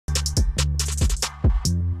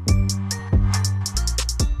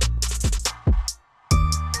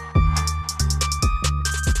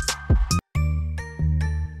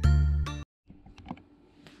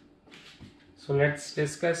So let's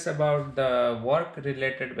discuss about the work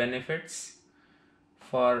related benefits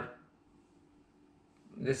for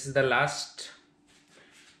this is the last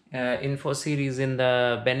info series in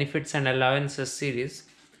the benefits and allowances series.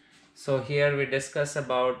 So here we discuss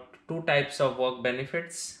about two types of work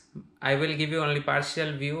benefits. I will give you only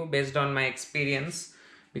partial view based on my experience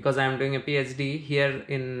because I am doing a PhD here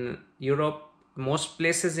in Europe. Most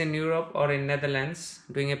places in Europe or in Netherlands,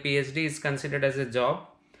 doing a PhD is considered as a job.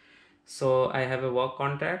 So I have a work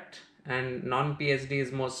contract, and non-PhD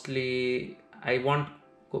is mostly, I won't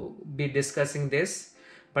be discussing this,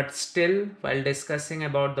 but still while discussing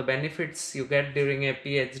about the benefits you get during a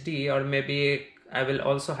PhD, or maybe I will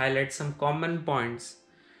also highlight some common points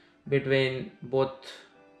between both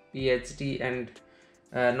PhD and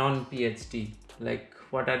non-PhD, like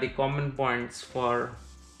what are the common points for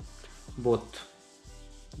both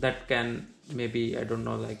that can maybe, I don't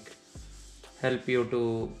know, like help you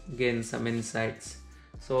to gain some insights.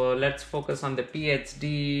 So let's focus on the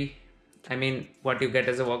PhD. I mean, what you get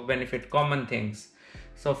as a work benefit, common things.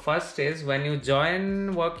 So first is when you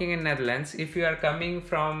join working in Netherlands, if you are coming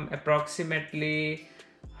from approximately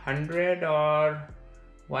 100 or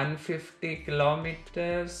 150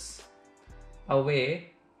 kilometers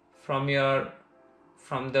away from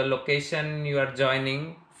the location you are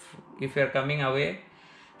joining, if you are coming away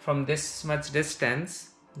from this much distance,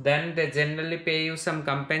 then they generally pay you some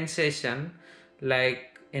compensation.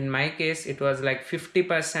 Like in my case, it was like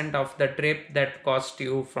 50% of the trip that cost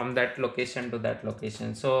you from that location to that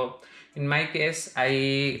location. So in my case,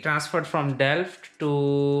 I transferred from Delft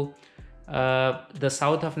to the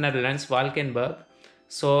south of Netherlands, Valkenburg.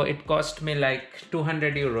 So it cost me like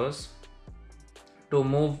 200 euros to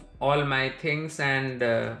move all my things and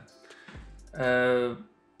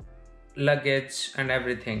luggage and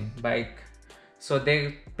everything, bike. So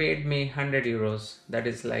they paid me 100 euros, that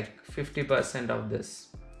is like 50% of this.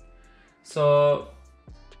 So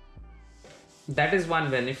that is one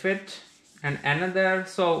benefit. And another,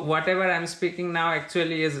 so whatever I'm speaking now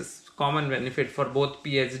actually is common benefit for both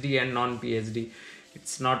PhD and non-PhD.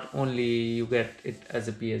 It's not only you get it as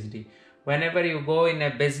a PhD. Whenever you go in a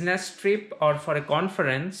business trip or for a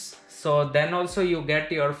conference, so then also you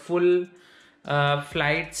get your full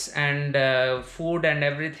flights and food and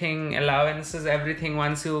everything, allowances, everything.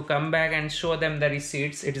 Once you come back and show them the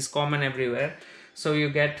receipts, it is common everywhere. So you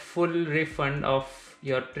get full refund of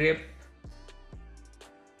your trip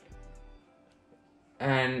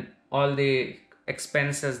and all the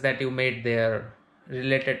expenses that you made there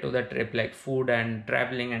related to the trip, like food and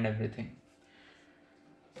traveling and everything.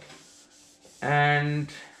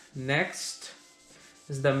 And next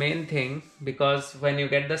is the main thing, because when you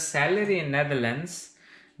get the salary in Netherlands,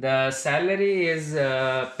 the salary is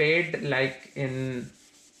paid like in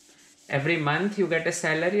every month you get a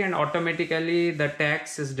salary, and automatically the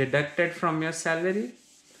tax is deducted from your salary.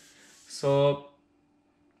 So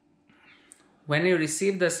when you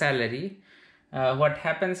receive the salary, what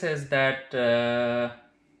happens is that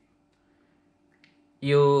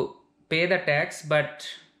you pay the tax, but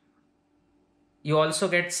you also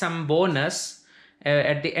get some bonus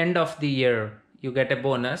at the end of the year. You get a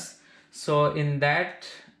bonus. So in that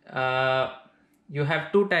you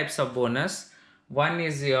have two types of bonus. One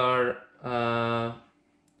is your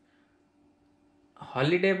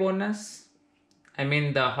holiday bonus, I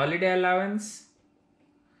mean the holiday allowance,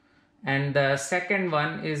 and the second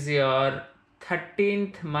one is your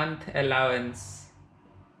 13th month allowance.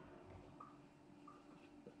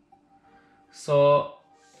 So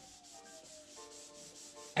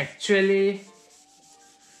actually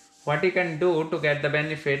what you can do to get the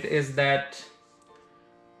benefit is that,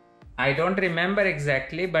 I don't remember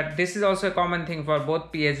exactly, but this is also a common thing for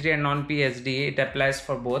both PhD and non-PhD. It applies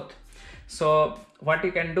for both. So what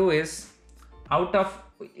you can do is,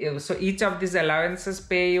 so each of these allowances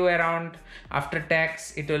pay you around, after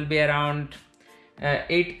tax, it will be around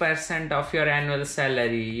 8% of your annual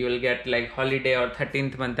salary. You will get like holiday or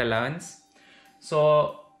 13th month allowance.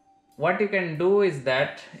 So what you can do is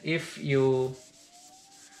that if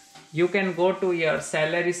you can go to your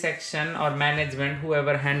salary section or management,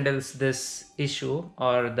 whoever handles this issue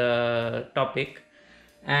or the topic,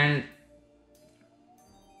 and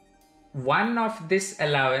one of this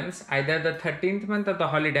allowance, either the 13th month or the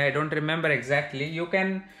holiday, I don't remember exactly, you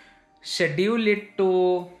can schedule it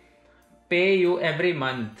to pay you every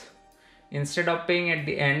month. Instead of paying at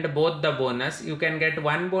the end both the bonus, you can get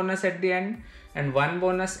one bonus at the end and one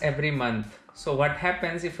bonus every month. So what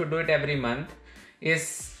happens if you do it every month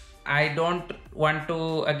is, I don't want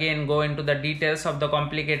to again go into the details of the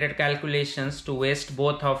complicated calculations to waste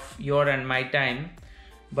both of your and my time.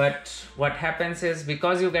 But what happens is,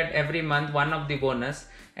 because you get every month one of the bonus,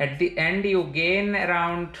 at the end you gain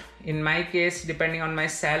around, in my case, depending on my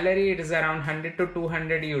salary, it is around 100 to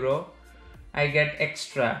 200 euro I get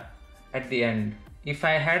extra at the end. If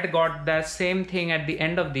I had got the same thing at the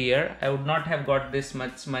end of the year, I would not have got this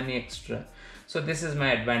much money extra. So this is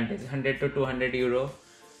my advantage, 100 to 200 euro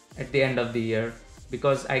at the end of the year,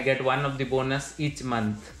 because I get one of the bonus each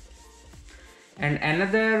month. And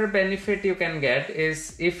another benefit you can get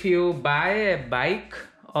is if you buy a bike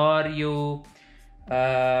or you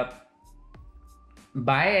buy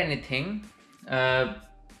anything.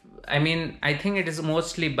 I mean, I think it is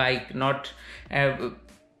mostly bike, not.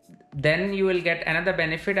 Then you will get another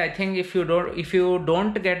benefit. I think if you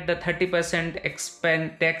don't get the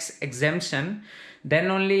 30% tax exemption, then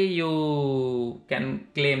only you can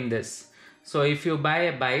claim this. So if you buy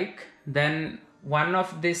a bike, then one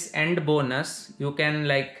of this end bonus you can,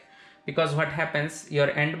 like, because what happens, your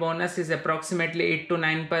end bonus is approximately 8 to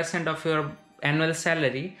 9% of your annual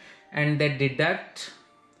salary, and they deduct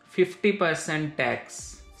 50%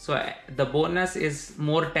 tax. So the bonus is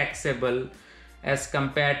more taxable as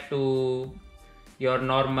compared to your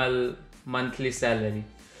normal monthly salary.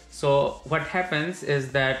 So what happens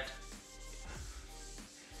is that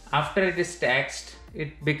after it is taxed,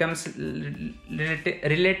 it becomes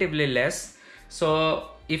relatively less. So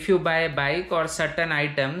if you buy a bike or certain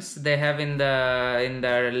items they have in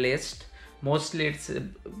the list, mostly it's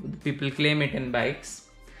people claim it in bikes,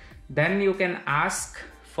 then you can ask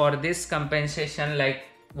for this compensation, like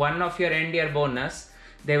one of your end year bonus,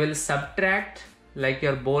 they will subtract like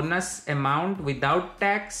your bonus amount without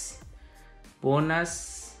tax,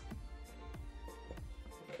 bonus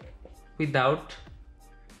without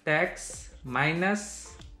tax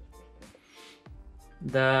minus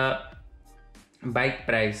the bike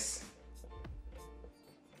price.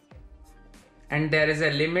 And there is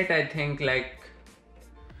a limit, I think, like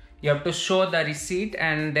you have to show the receipt,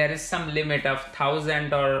 and there is some limit of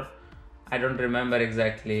 1,000 or I don't remember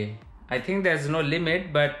exactly. I think there's no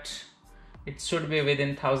limit, but it should be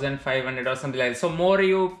within 1,500 or something like that. So more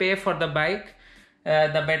you pay for the bike,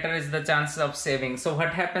 the better is the chances of saving. So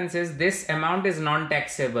what happens is, this amount is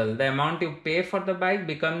non-taxable. The amount you pay for the bike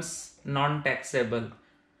becomes non-taxable.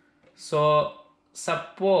 So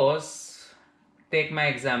suppose, take my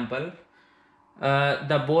example,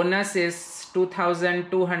 the bonus is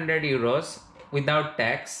 2,200 euros without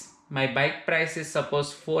tax. My bike price is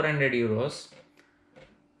suppose 400 euros.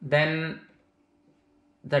 Then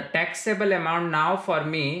the taxable amount now for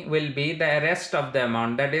me will be the rest of the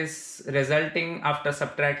amount, that is resulting after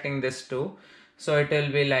subtracting this two. So it will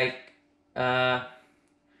be like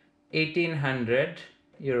 1,800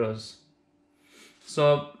 euros.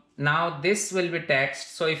 So now this will be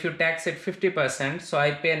taxed. So if you tax it 50%, so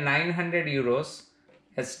I pay 900 euros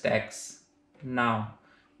as tax now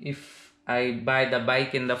if I buy the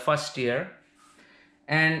bike in the first year.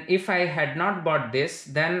 And if I had not bought this,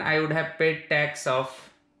 then I would have paid tax of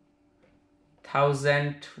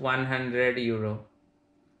 1,100 euro.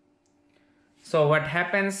 So what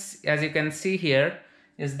happens, as you can see here,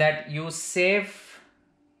 is that you save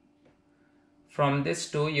from this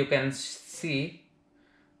too. You can see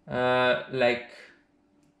like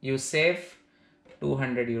you save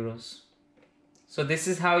 200 euros. So this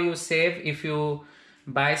is how you save if you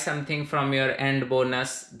buy something from your end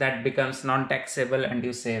bonus that becomes non-taxable and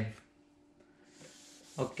you save.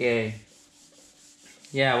 Okay.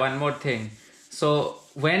 Yeah, one more thing. So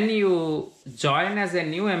when you join as a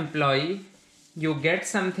new employee, you get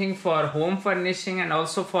something for home furnishing and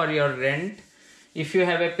also for your rent. If you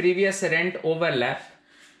have a previous rent overlap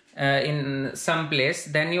in some place,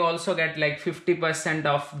 then you also get like 50%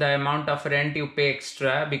 of the amount of rent you pay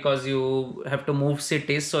extra, because you have to move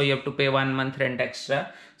cities, so you have to pay 1 month rent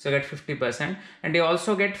extra. So you get 50%. And you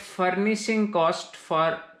also get furnishing cost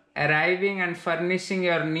for arriving and furnishing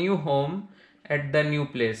your new home at the new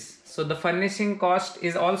place. So the furnishing cost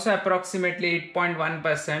is also approximately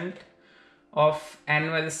 8.1% of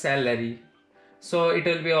annual salary. So it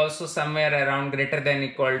will be also somewhere around greater than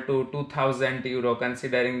equal to 2,000 euro,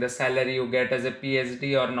 considering the salary you get as a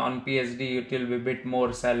PhD or non-PhD, it will be a bit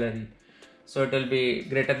more salary. So it will be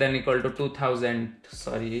greater than equal to 2,000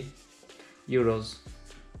 euros.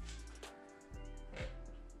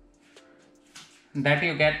 That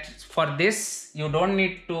you get. For this, you don't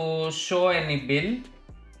need to show any bill,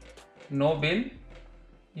 no bill.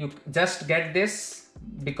 You just get this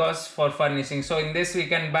because for furnishing. So in this we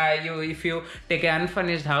can buy, if you take an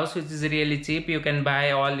unfurnished house which is really cheap, you can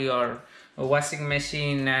buy all your washing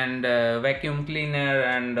machine and vacuum cleaner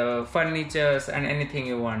and furnitures and anything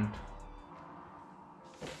you want.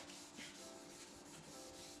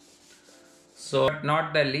 So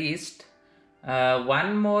not the least,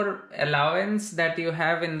 one more allowance that you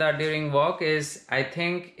have in the during work is, I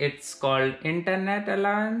think it's called internet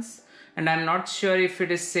allowance, and I'm not sure if it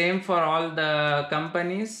is same for all the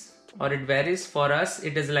companies or it varies. For us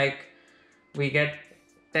it is like we get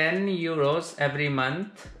 10 euros every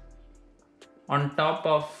month on top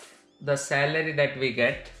of the salary that we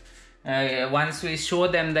get. Once we show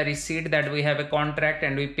them the receipt that we have a contract,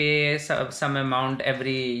 and we pay some amount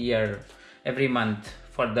every month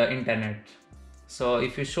for the internet. So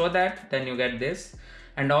if you show that, then you get this.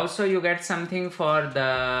 And also you get something for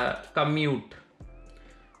the commute.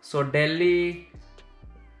 So Delhi,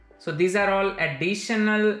 so these are all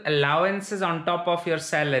additional allowances on top of your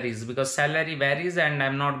salaries, because salary varies and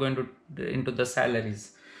I'm not going to into the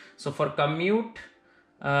salaries. So for commute,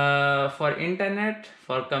 for internet,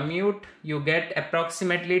 for commute, you get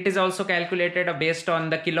approximately, it is also calculated based on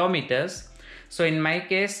the kilometers. So in my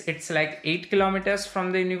case, it's like 8 kilometers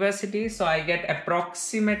from the university. So I get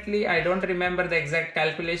approximately, I don't remember the exact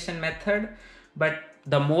calculation method, but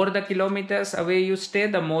the more the kilometers away you stay,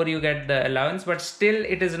 the more you get the allowance. But still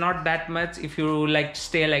it is not that much if you like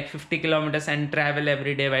stay like 50 kilometers and travel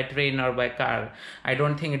every day by train or by car. I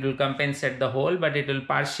don't think it will compensate the whole, but it will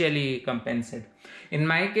partially compensate. In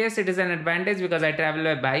my case, it is an advantage because I travel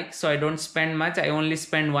by bike, so I don't spend much. I only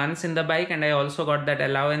spend once in the bike, and I also got that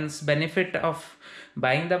allowance benefit of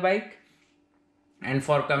buying the bike. And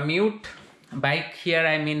for commute, bike here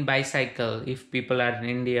I mean bicycle, if people are in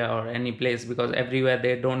India or any place, because everywhere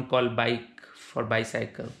they don't call bike for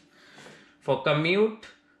bicycle. For commute,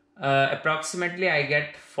 approximately I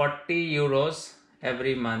get 40 euros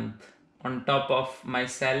every month on top of my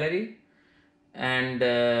salary.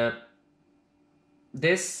 And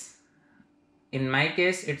this, in my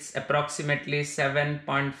case, it's approximately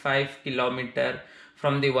 7.5 kilometer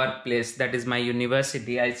from the workplace, that is my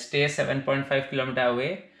university. I stay 7.5 kilometer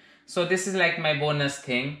away. So this is like my bonus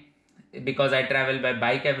thing, because I travel by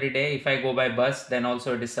bike every day. If I go by bus, then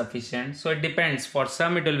also it is sufficient. So it depends. For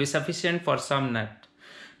some it will be sufficient, for some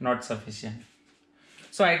not sufficient.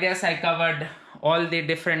 So I guess I covered all the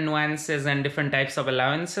different nuances and different types of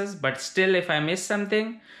allowances, but still if I miss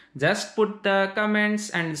something, just put the comments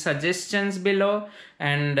and suggestions below.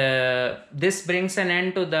 And this brings an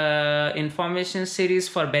end to the information series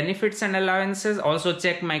for benefits and allowances. Also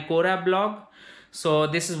check my Quora blog. So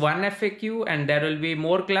this is one FAQ, and there will be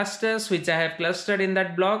more clusters which I have clustered in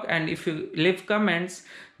that blog. And if you leave comments,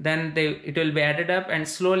 then it will be added up, and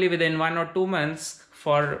slowly within 1 or 2 months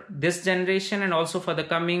for this generation and also for the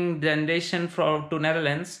coming generation to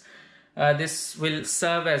Netherlands, this will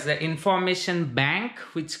serve as an information bank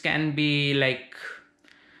which can be like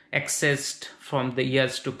accessed from the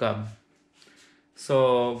years to come.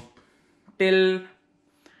 So till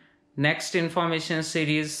next information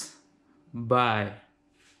series, bye.